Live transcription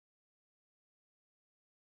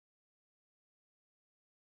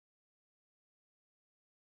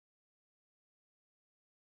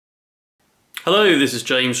Hello, this is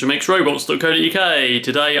James from XRobots.co.uk.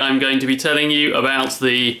 Today I'm going to be telling you about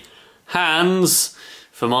the hands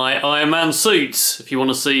for my Iron Man suit. If you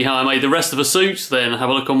want to see how I made the rest of the suit, then have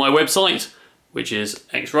a look on my website, which is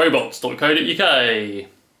XRobots.co.uk.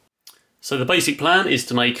 So the basic plan is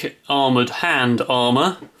to make armoured hand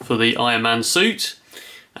armour for the Iron Man suit.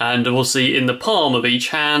 And we'll see in the palm of each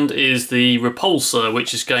hand is the repulsor,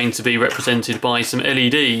 which is going to be represented by some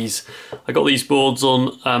LEDs. I got these boards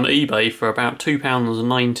on eBay for about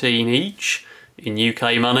 £2.19 each in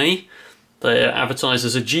UK money. They're advertised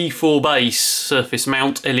as a G4 base surface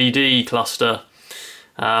mount LED cluster.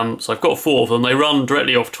 So I've got 4 of them. They run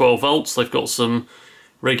directly off 12 volts. They've got some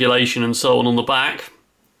regulation and so on the back.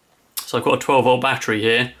 So I've got a 12 volt battery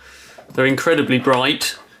here. They're incredibly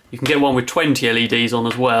bright. You can get one with 20 LEDs on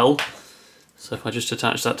as well. So if I just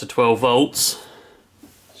attach that to 12 volts,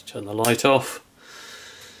 let's turn the light off.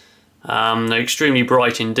 They're extremely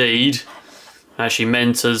bright indeed. Actually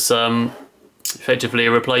meant as effectively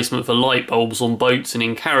a replacement for light bulbs on boats and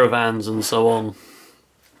in caravans and so on.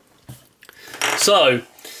 So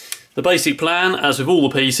the basic plan, as with all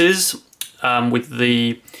the pieces, with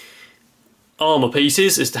the armour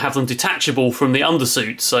pieces, is to have them detachable from the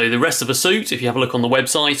undersuit. So the rest of the suit, if you have a look on the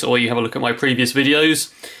website or you have a look at my previous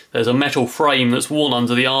videos, there's a metal frame that's worn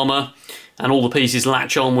under the armour and all the pieces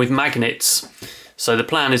latch on with magnets. So the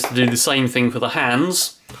plan is to do the same thing for the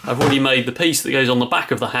hands. I've already made the piece that goes on the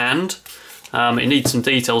back of the hand. It needs some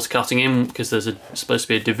details cutting in because there's supposed to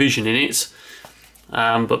be a division in it.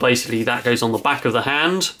 But basically that goes on the back of the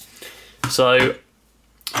hand. So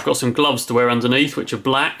I've got some gloves to wear underneath which are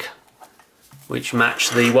black, which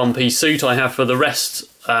match the one-piece suit I have for the rest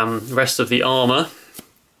of the armour.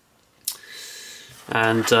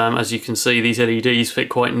 And as you can see, these LEDs fit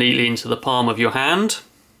quite neatly into the palm of your hand.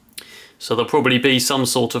 So there'll probably be some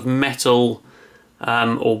sort of metal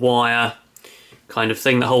or wire kind of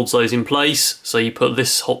thing that holds those in place. So you put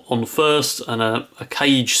this on first and a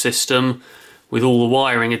cage system with all the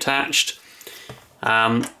wiring attached.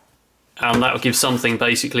 And that will give something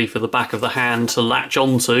basically for the back of the hand to latch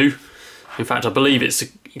onto. In fact, I believe it's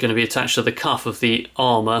going to be attached to the cuff of the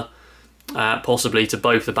armour, possibly to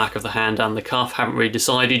both the back of the hand and the cuff. Haven't really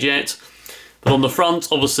decided yet. But on the front,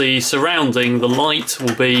 obviously surrounding the light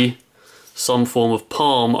will be some form of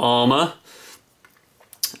palm armour.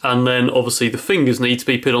 And then obviously the fingers need to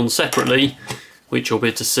be put on separately, which you'll be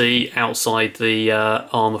able to see outside the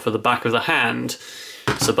armour for the back of the hand.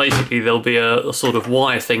 So basically there'll be a sort of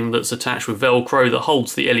wire thing that's attached with Velcro that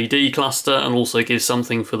holds the LED cluster and also gives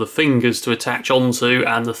something for the fingers to attach onto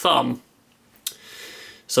and the thumb.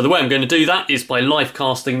 So the way I'm going to do that is by life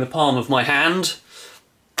casting the palm of my hand,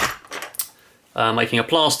 making a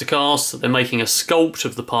plaster cast, then making a sculpt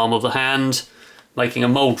of the palm of the hand, making a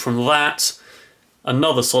mould from that,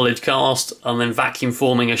 another solid cast, and then vacuum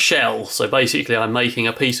forming a shell. So basically I'm making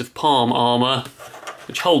a piece of palm armour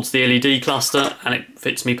which holds the LED cluster, and it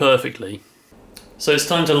fits me perfectly. So it's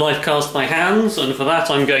time to life cast my hands, and for that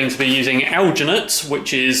I'm going to be using alginate,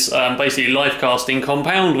 which is basically life casting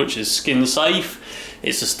compound, which is skin safe.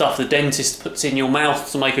 It's the stuff the dentist puts in your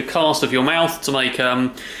mouth to make a cast of your mouth, to make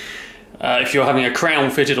if you're having a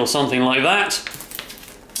crown fitted or something like that.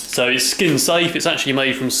 So it's skin safe. It's actually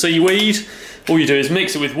made from seaweed. All you do is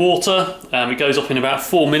mix it with water. It goes off in about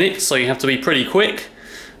 4 minutes, so you have to be pretty quick.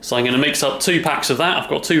 So I'm going to mix up 2 packs of that. I've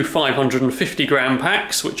got 2 550 gram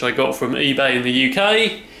packs, which I got from eBay in the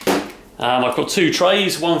UK. I've got 2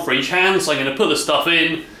 trays, 1 for each hand, so I'm going to put the stuff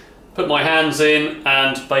in, put my hands in,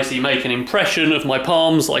 and basically make an impression of my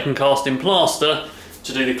palms that I can cast in plaster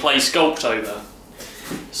to do the clay sculpt over.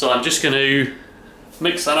 So I'm just going to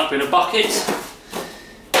mix that up in a bucket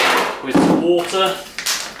with some water.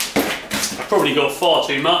 I've probably got far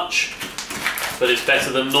too much, but it's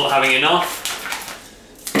better than not having enough.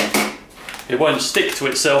 It won't stick to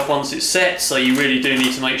itself once it's set, so you really do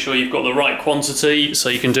need to make sure you've got the right quantity so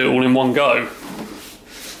you can do it all in one go.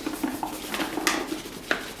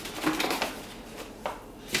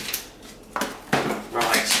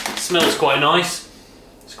 Right, it smells quite nice.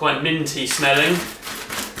 It's quite minty smelling.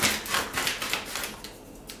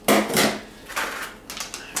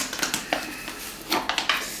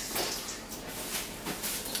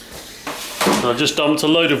 I've just dumped a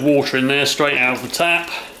load of water in there straight out of the tap.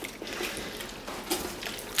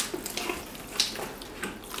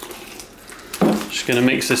 Just going to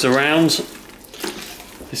mix this around.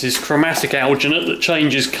 This is chromatic alginate that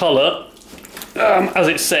changes colour as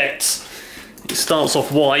it sets. It starts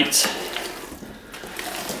off white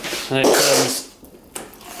and it turns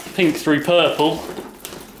pink through purple.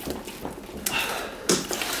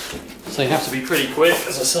 So you have to be pretty quick.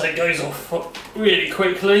 As I say, it goes off really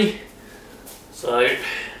quickly. So it's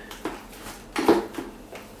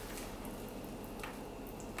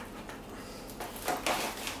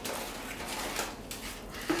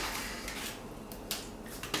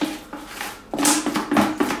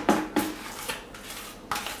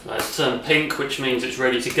turned pink, which means it's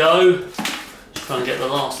ready to go. Just try and get the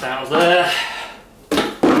last out of there.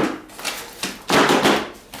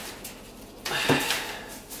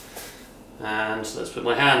 And let's put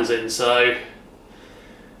my hands in, so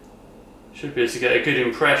should be able to get a good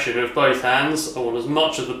impression of both hands. I want as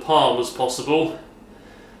much of the palm as possible.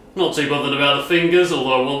 Not too bothered about the fingers,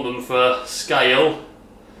 although I want them for scale.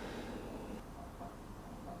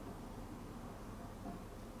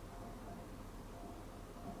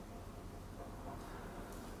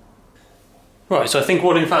 Right, so I think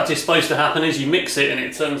what in fact is supposed to happen is you mix it and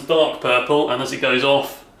it turns dark purple, and as it goes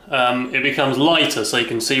off it becomes lighter, so you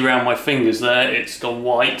can see around my fingers there it's gone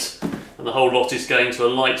white, and the whole lot is going to a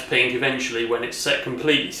light pink. Eventually, when it's set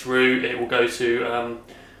completely through, it will go to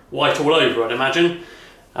white all over, I'd imagine.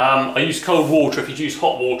 I use cold water. If you use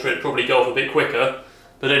hot water it'd probably go off a bit quicker,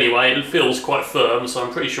 but anyway it feels quite firm, so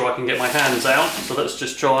I'm pretty sure I can get my hands out. So let's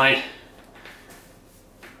just try.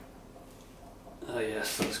 Oh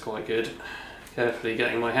yes, that's quite good. Carefully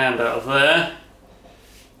getting my hand out of there.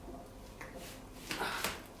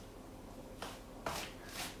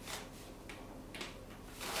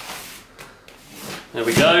 There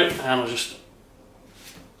we go, and I'll just...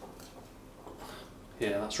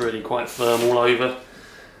 yeah, that's really quite firm all over.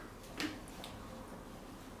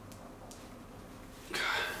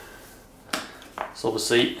 It's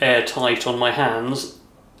obviously airtight on my hands.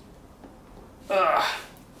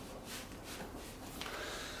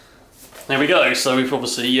 There we go, so we've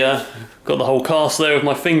obviously got the whole cast there with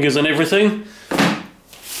my fingers and everything.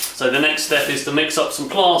 So the next step is to mix up some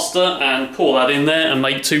plaster and pour that in there and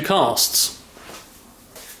make 2 casts.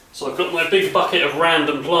 So I've got my big bucket of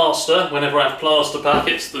random plaster. Whenever I have plaster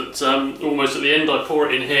packets that almost at the end, I pour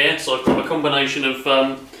it in here. So I've got a combination of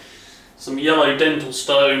some yellow dental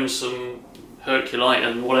stone, some herculite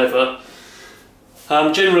and whatever.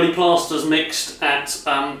 Generally plaster's mixed at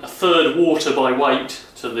 1/3 water by weight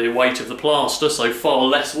to the weight of the plaster, so far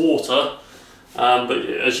less water. But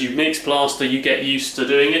as you mix plaster you get used to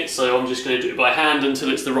doing it, so I'm just going to do it by hand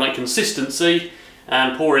until it's the right consistency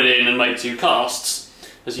and pour it in and make 2 casts.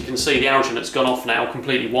 As you can see, the alginate's gone off now,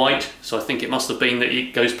 completely white, so I think it must have been that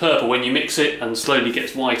it goes purple when you mix it and slowly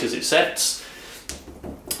gets white as it sets.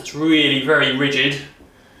 It's really very rigid,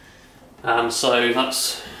 so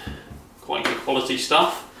that's quite good quality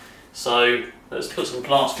stuff. So let's put some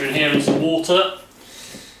plaster in here and some water.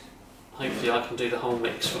 Hopefully I can do the whole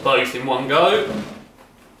mix for both in one go.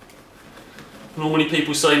 Normally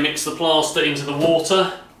people say mix the plaster into the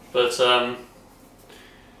water, but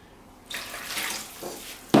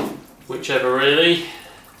whichever really.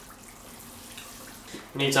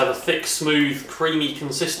 You need to have a thick, smooth, creamy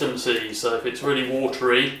consistency, so if it's really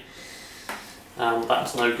watery,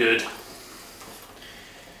 that's no good.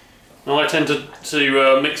 Now I tend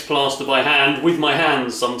to mix plaster by hand, with my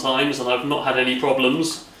hands sometimes, and I've not had any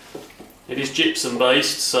problems. It is gypsum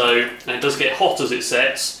based, so and it does get hot as it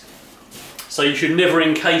sets, so you should never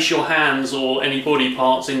encase your hands or any body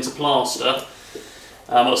parts into plaster.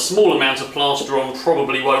 A small amount of plaster on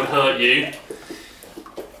probably won't hurt you,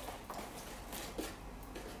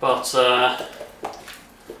 but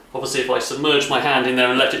obviously if I submerge my hand in there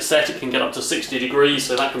and let it set, it can get up to 60 degrees,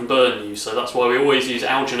 so that can burn you. So that's why we always use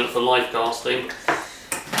alginate for life casting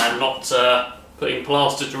and not putting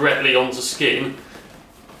plaster directly onto skin,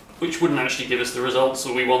 which wouldn't actually give us the results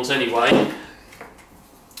that we want anyway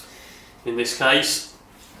in this case.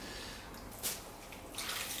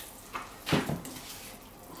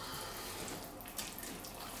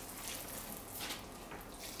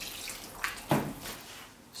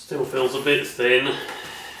 Still feels a bit thin,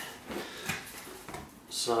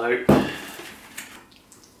 so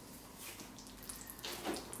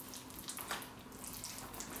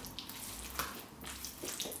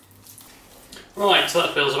right, so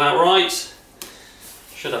that feels about right.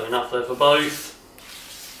 Should have enough there for both.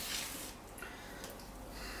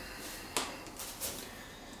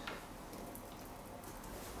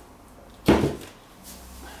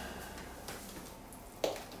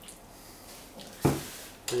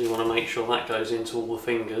 You want to make sure that goes into all the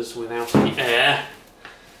fingers without any air.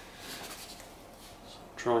 So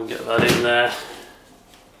try and get that in there.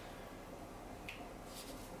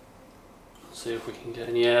 See if we can get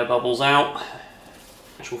any air bubbles out.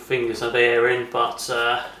 Actual fingers have air in, but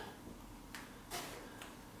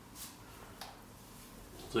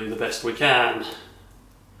we'll do the best we can.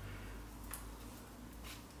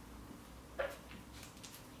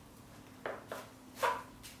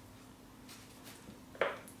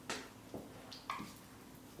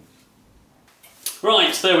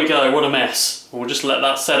 Right, there we go, what a mess. We'll just let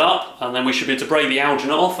that set up and then we should be able to break the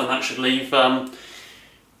alginate off, and that should leave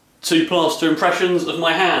 2 plaster impressions of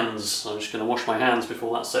my hands. I'm just going to wash my hands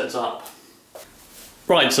before that sets up.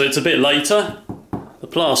 Right, so it's a bit later. The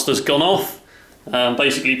plaster's gone off.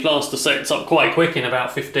 Basically plaster sets up quite quick in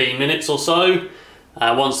about 15 minutes or so.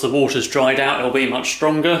 Once the water's dried out it'll be much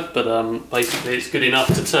stronger, but basically it's good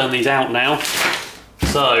enough to turn these out now.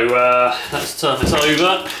 So let's turn this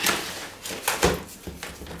over.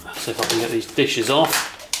 See if I can get these dishes off.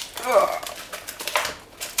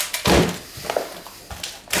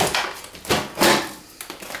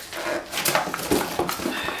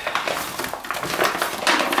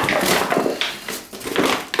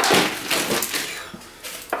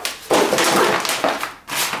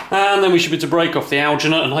 And then we should be able to break off the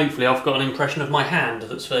alginate, and hopefully I've got an impression of my hand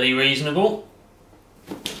that's fairly reasonable.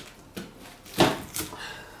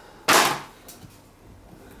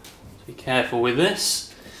 Be careful with this.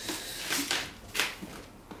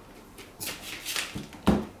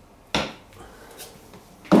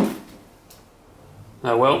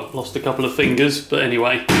 Oh well, lost a couple of fingers, but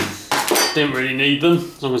anyway, didn't really need them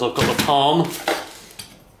as long as I've got the palm.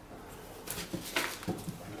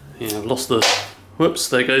 Yeah, I've lost the... Whoops,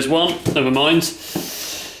 there goes one, never mind.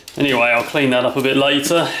 Anyway, I'll clean that up a bit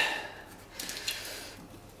later.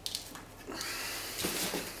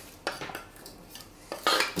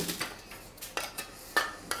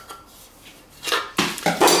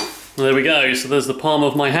 There we go, so there's the palm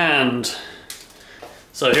of my hand.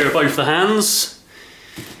 So here are both the hands.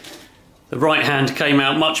 The right hand came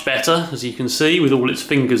out much better, as you can see, with all its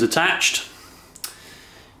fingers attached.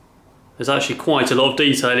 There's actually quite a lot of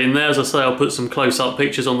detail in there. As I say, I'll put some close-up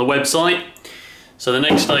pictures on the website. So the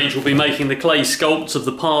next stage will be making the clay sculpts of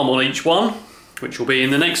the palm on each one, which will be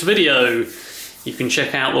in the next video. You can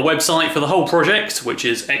check out the website for the whole project, which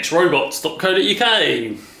is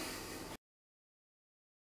xrobots.co.uk.